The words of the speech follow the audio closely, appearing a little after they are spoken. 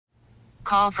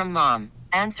call from mom.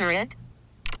 Answer it.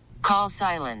 Call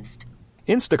silenced.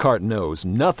 Instacart knows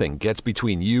nothing gets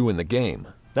between you and the game.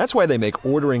 That's why they make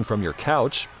ordering from your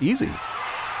couch easy.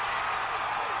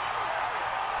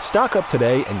 Stock up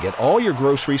today and get all your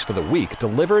groceries for the week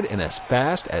delivered in as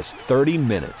fast as 30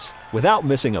 minutes without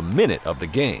missing a minute of the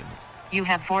game. You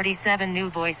have 47 new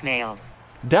voicemails.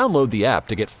 Download the app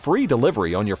to get free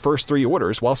delivery on your first 3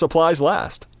 orders while supplies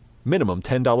last. Minimum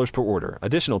 $10 per order.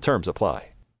 Additional terms apply.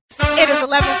 It is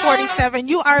 11:47.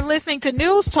 You are listening to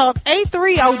News Talk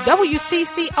 830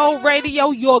 WCCO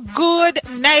Radio, your good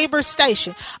neighbor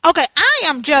station. Okay, I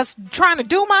am just trying to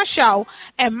do my show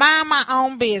and mind my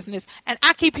own business, and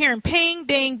I keep hearing ping,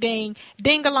 ding, ding,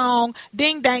 ding-along,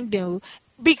 ding-dang-doo,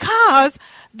 because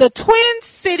the Twin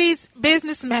Cities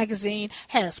Business Magazine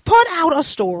has put out a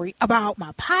story about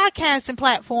my podcasting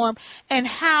platform and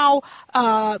how,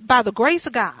 by the grace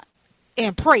of God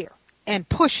and prayer, and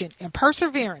pushing and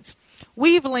perseverance,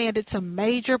 we've landed some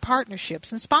major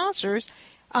partnerships and sponsors,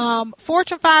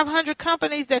 Fortune 500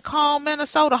 companies that call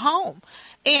Minnesota home.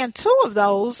 And 2 of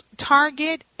those,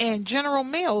 Target and General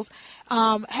Mills,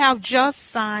 have just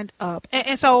signed up.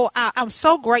 And so I'm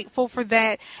so grateful for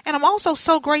that. And I'm also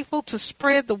so grateful to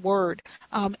spread the word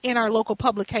in our local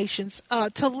publications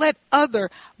to let other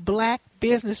Black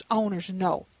business owners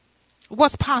know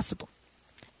what's possible.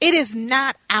 It is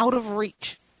not out of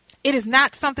reach. It is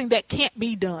not something that can't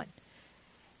be done.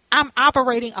 I'm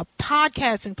operating a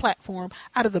podcasting platform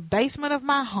out of the basement of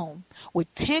my home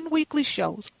with 10 weekly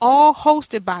shows, all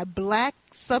hosted by Black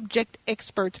subject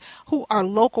experts who are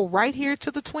local right here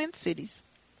to the Twin Cities.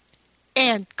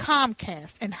 And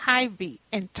Comcast and Hy-Vee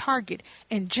and Target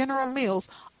and General Mills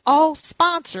all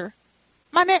sponsor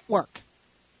my network.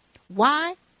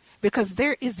 Why? Because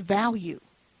there is value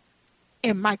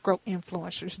in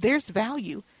micro-influencers. There's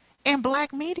value in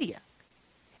Black media.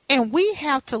 And we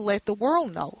have to let the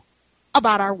world know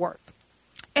about our worth.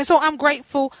 And so I'm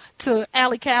grateful to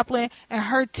Allison Kaplan and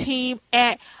her team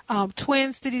at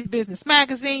Twin Cities Business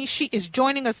Magazine. She is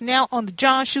joining us now on the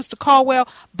John Schuster Caldwell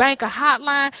Banker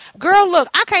Hotline. Girl, look,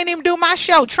 I can't even do my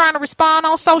show trying to respond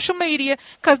on social media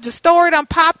because the story done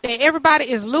popped and everybody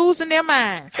is losing their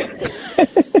minds.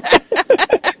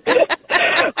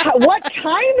 What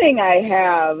timing I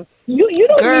have. You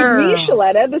don't need me,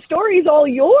 Sheletta. The story's all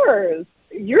yours.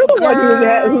 You're the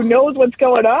one who knows what's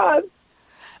going on.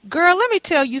 Girl, let me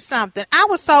tell you something. I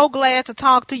was so glad to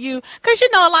talk to you because,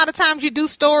 a lot of times you do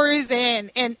stories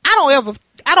and I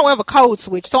don't ever code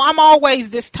switch. So I'm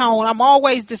always this tone. I'm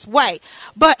always this way.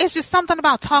 But it's just something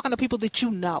about talking to people that you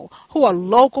know, who are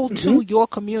local to your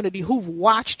community, who've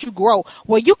watched you grow,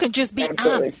 where you can just be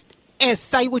honest and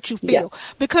say what you feel. Yeah.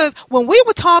 Because when we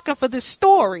were talking for this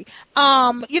story,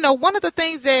 one of the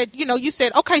things that, you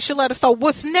said, okay, Sheletta, so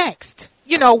what's next?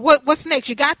 What's next?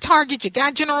 You got Target, you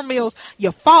got General Mills.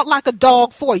 You fought like a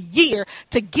dog for a year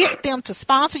to get them to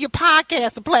sponsor your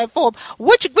podcast platform.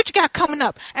 What you got coming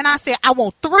up? And I said, I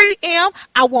want 3M,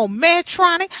 I want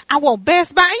Medtronic, I want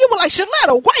Best Buy. And you were like,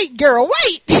 Sheletta, wait, girl,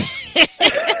 wait.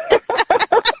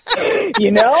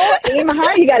 Aim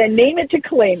high. You got to name it to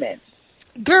claim it.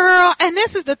 Girl, and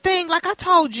this is the thing, like I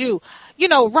told you,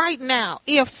 right now,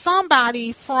 if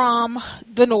somebody from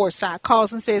the north side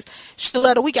calls and says,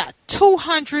 Sheletta, we got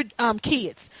 200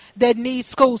 kids that need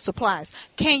school supplies.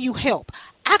 Can you help?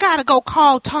 I got to go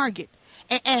call Target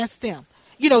and ask them,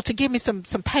 to give me some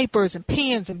papers and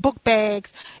pens and book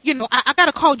bags. I got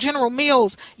to call General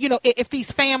Mills, if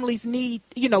these families need,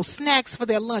 snacks for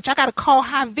their lunch. I got to call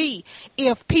Hy-Vee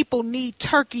if people need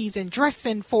turkeys and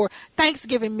dressing for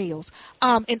Thanksgiving meals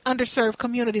in underserved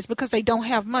communities because they don't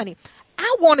have money.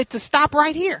 I want it to stop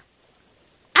right here.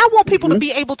 I want people to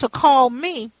be able to call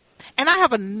me, and I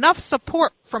have enough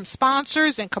support from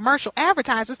sponsors and commercial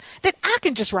advertisers that I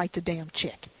can just write the damn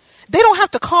check. They don't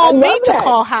have to call me to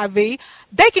call Hy-Vee.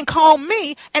 They can call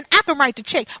me and I can write the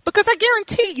check. Because I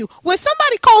guarantee you, when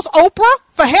somebody calls Oprah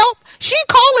for help, she ain't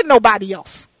calling nobody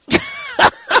else.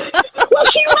 Well,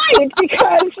 she might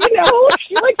because,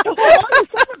 she likes to hold on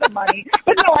to some of the money.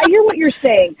 But no, I hear what you're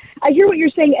saying.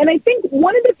 And I think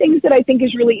one of the things that I think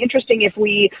is really interesting if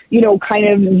we, kind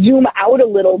of zoom out a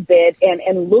little bit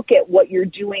and look at what you're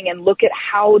doing and look at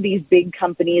how these big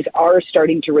companies are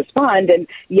starting to respond. And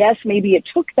yes, maybe it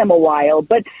took them a while,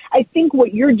 but I think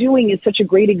what you're doing is such a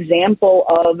great example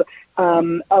of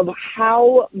of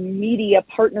how media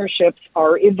partnerships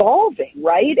are evolving,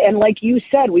 right? And like you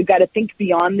said, we've got to think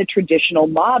beyond the traditional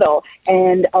model.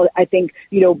 And I think,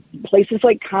 places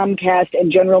like Comcast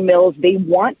and General Mills, they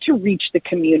want to reach the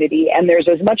community. And there's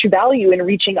as much value in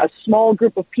reaching a small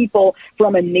group of people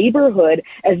from a neighborhood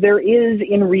as there is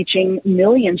in reaching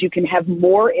millions. You can have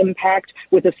more impact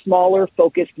with a smaller,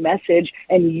 focused message,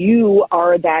 and you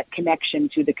are that connection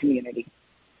to the community.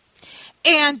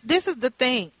 And this is the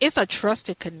thing. It's a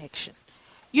trusted connection.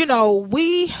 This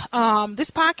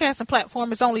podcasting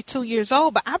platform is only 2 years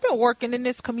old, but I've been working in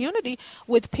this community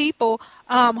with people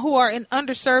who are in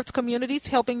underserved communities,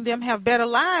 helping them have better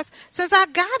lives since I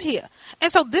got here.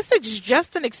 And so this is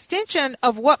just an extension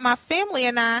of what my family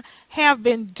and I have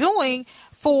been doing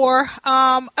for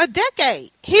a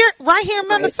decade right here in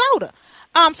Minnesota.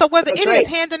 So whether it is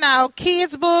handing out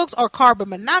kids' books or carbon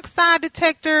monoxide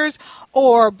detectors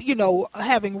or,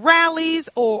 having rallies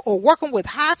or working with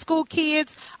high school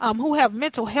kids who have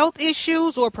mental health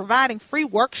issues or providing free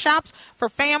workshops for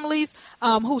families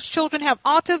whose children have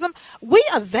autism, we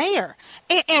are there.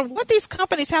 And what these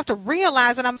companies have to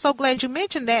realize, and I'm so glad you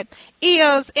mentioned that,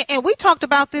 is, and we talked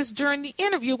about this during the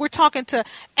interview, we're talking to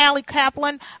Allison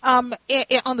Kaplan on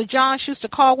the John Schuster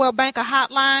Caldwell Banker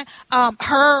hotline.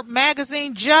 Her magazine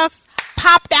just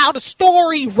popped out a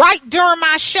story right during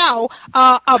my show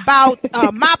about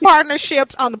my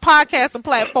partnerships on the podcasting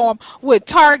platform with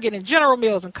Target and General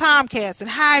Mills and Comcast and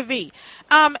Hy-Vee.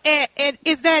 And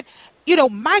is that,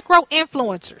 micro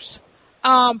influencers,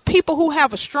 people who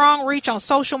have a strong reach on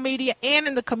social media and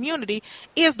in the community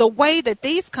is the way that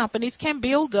these companies can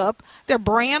build up their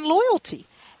brand loyalty.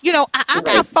 I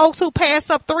got folks who pass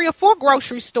up 3 or 4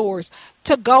 grocery stores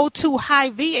to go to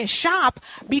Hy-Vee and shop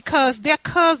because their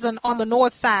cousin on the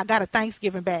north side got a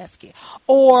Thanksgiving basket.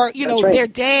 Or, their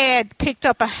dad picked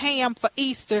up a ham for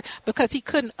Easter because he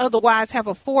couldn't otherwise have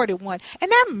afforded one. And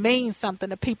that means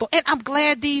something to people. And I'm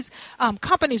glad these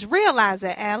companies realize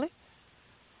that, Allie.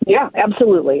 Yeah,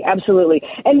 absolutely. Absolutely.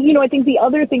 And, I think the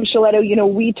other thing, Sheletta,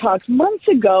 we talked months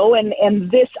ago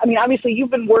and this, obviously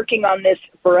you've been working on this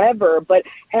forever, but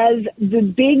as the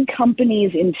big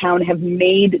companies in town have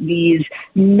made these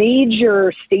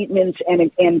major statements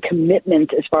and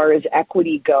commitments as far as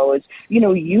equity goes,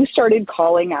 you started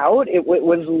calling out, it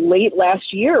was late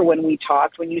last year when we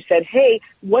talked, when you said, hey,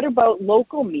 what about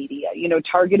local media?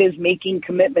 Target is making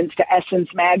commitments to Essence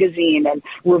Magazine and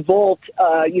Revolt,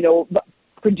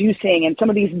 producing and some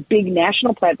of these big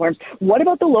national platforms. What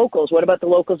about the locals? What about the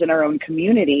locals in our own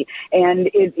community?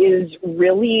 And it is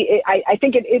really, I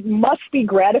think it must be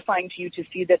gratifying to you to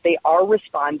see that they are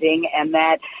responding and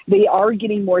that they are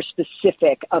getting more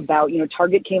specific about,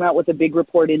 Target came out with a big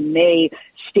report in May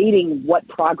stating what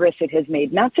progress it has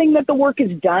made. Not saying that the work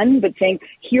is done, but saying,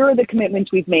 here are the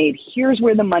commitments we've made. Here's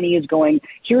where the money is going.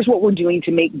 Here's what we're doing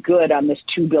to make good on this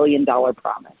 $2 billion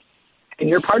promise. And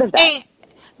you're part of that.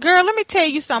 Girl, let me tell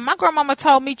you something. My grandmama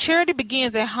told me charity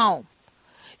begins at home.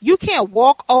 You can't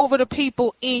walk over to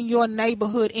people in your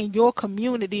neighborhood, in your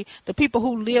community, the people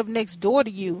who live next door to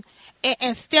you,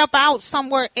 and step out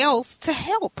somewhere else to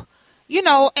help.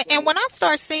 And when I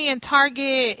start seeing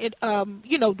Target,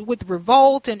 with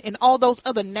Revolt and all those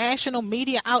other national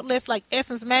media outlets like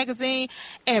Essence Magazine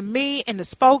and me and the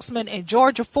Spokesman and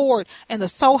Georgia Ford and the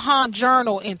Sohan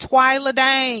Journal and Twyla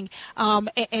Dang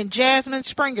and Jasmine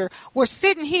Springer, we're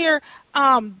sitting here,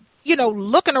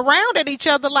 looking around at each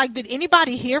other like, did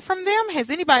anybody hear from them? Has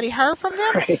anybody heard from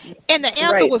them? Right. And the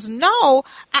answer was no.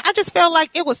 I just felt like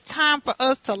it was time for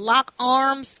us to lock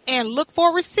arms and look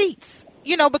for receipts.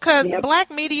 Because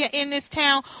Black media in this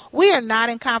town, we are not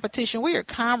in competition. We are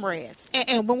comrades.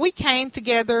 And when we came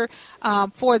together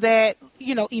for that,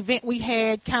 event, we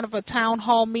had kind of a town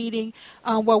hall meeting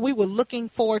where we were looking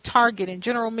for Target and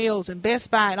General Mills and Best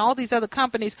Buy and all these other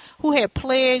companies who had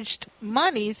pledged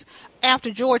monies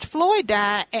after George Floyd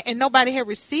died, and nobody had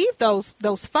received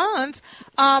those funds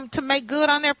to make good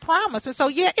on their promise. And so,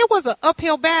 it was an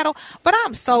uphill battle, but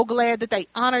I'm so glad that they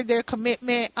honored their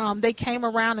commitment. They came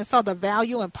around and saw the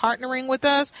value in partnering with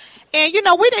us. And,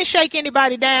 we didn't shake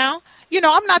anybody down.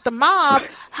 I'm not the mob.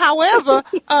 However,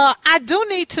 I do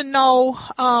need to know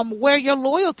where your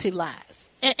loyalty lies.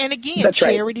 And again, That's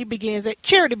charity begins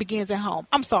at home.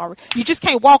 I'm sorry. You just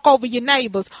can't walk over your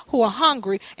neighbors who are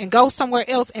hungry and go somewhere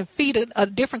else and feed a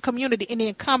different community and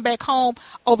then come back home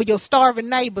over your starving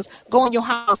neighbors, go in your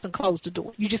house and close the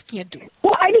door. You just can't do it.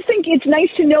 Well, I just think think it's nice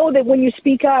to know that when you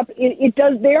speak up, it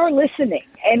does. They are listening,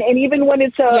 and even when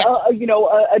it's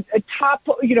a top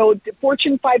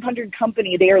Fortune 500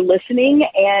 company, they are listening,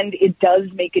 and it does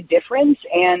make a difference.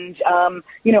 And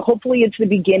hopefully, it's the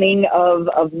beginning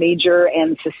of major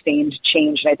and sustained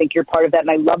change. And I think you're part of that.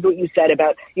 And I loved what you said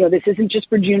about this isn't just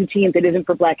for Juneteenth, it isn't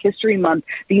for Black History Month.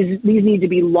 These need to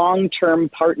be long-term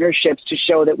partnerships to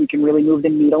show that we can really move the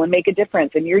needle and make a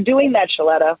difference. And you're doing that,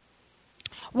 Sheletta.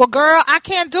 Well, girl, I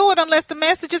can't do it unless the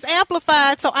message is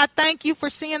amplified. So I thank you for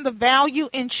seeing the value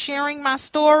in sharing my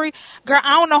story. Girl,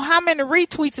 I don't know how many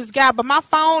retweets it's got, but my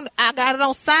phone, I got it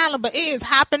on silent, but it is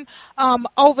hopping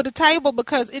over the table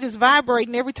because it is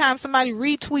vibrating every time somebody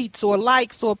retweets or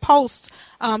likes or posts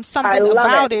something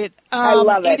about it. I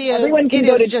love it. Everyone can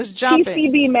go to just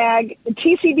jumping.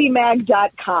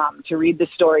 TCBmag.com to read the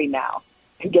story now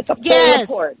and get the full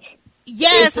report.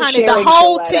 Yes, honey, the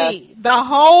whole tea. The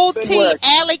whole tea.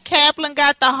 Allison Kaplan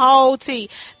got the whole tea.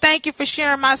 Thank you for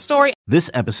sharing my story. This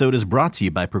episode is brought to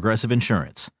you by Progressive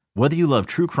Insurance. Whether you love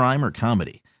true crime or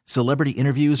comedy, celebrity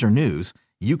interviews or news,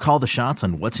 you call the shots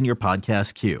on what's in your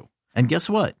podcast queue. And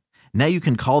guess what? Now you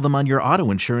can call them on your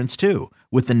auto insurance too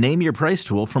with the Name Your Price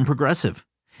tool from Progressive.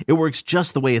 It works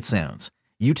just the way it sounds.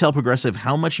 You tell Progressive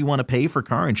how much you want to pay for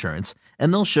car insurance,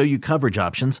 and they'll show you coverage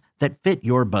options that fit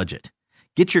your budget.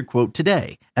 Get your quote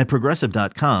today at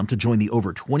Progressive.com to join the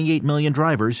over 28 million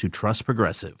drivers who trust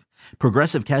Progressive.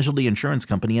 Progressive Casualty Insurance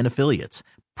Company and Affiliates.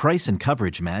 Price and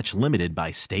coverage match limited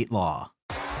by state law.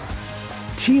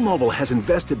 T-Mobile has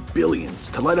invested billions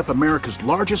to light up America's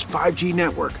largest 5G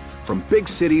network, from big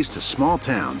cities to small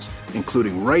towns,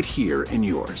 including right here in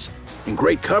yours. And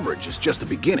great coverage is just the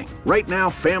beginning. Right now,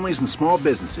 families and small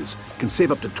businesses can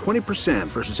save up to 20%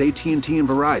 versus AT&T and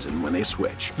Verizon when they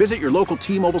switch. Visit your local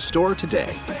T-Mobile store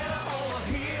today.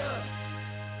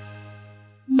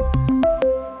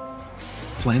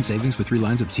 Plan savings with 3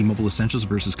 lines of T-Mobile Essentials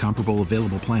versus comparable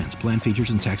available plans. Plan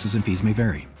features and taxes and fees may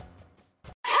vary.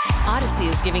 Odyssey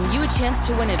is giving you a chance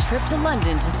to win a trip to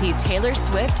London to see Taylor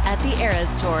Swift at the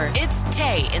Eras Tour. It's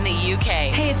Tay in the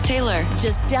UK. Hey, it's Taylor.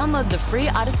 Just download the free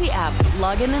Odyssey app,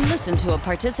 log in and listen to a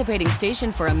participating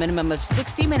station for a minimum of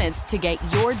 60 minutes to get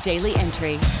your daily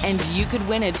entry. And you could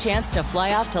win a chance to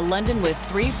fly off to London with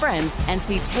 3 friends and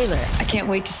see Taylor. I can't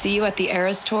wait to see you at the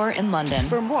Eras Tour in London.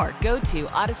 For more, go to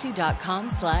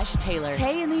odyssey.com/Taylor.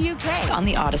 Tay in the UK. It's on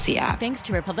the Odyssey app. Thanks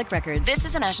to Republic Records. This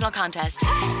is a national contest.